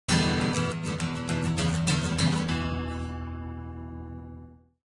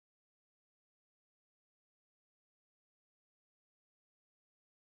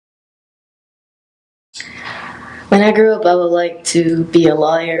When I grew up, I would like to be a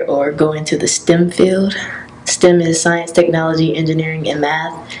lawyer or go into the STEM field. STEM is science, technology, engineering, and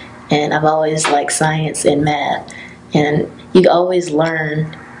math. And I've always liked science and math. And you always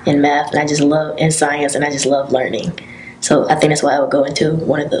learn in math, and I just love in science, and I just love learning. So I think that's why I would go into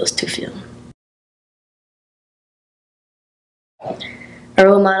one of those two fields. A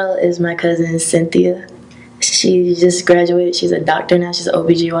role model is my cousin Cynthia. She just graduated. She's a doctor now. She's an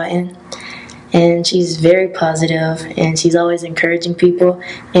OBGYN. And she's very positive, and she's always encouraging people.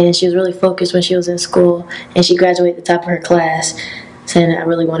 And she was really focused when she was in school, and she graduated at the top of her class, saying, I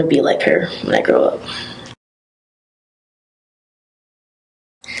really want to be like her when I grow up.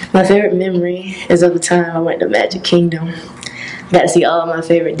 My favorite memory is of the time I went to Magic Kingdom. I got to see all my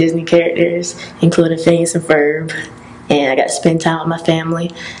favorite Disney characters, including Phineas and Ferb, and I got to spend time with my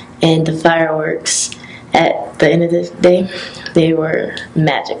family. And the fireworks at the end of the day, they were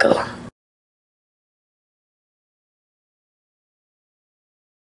magical.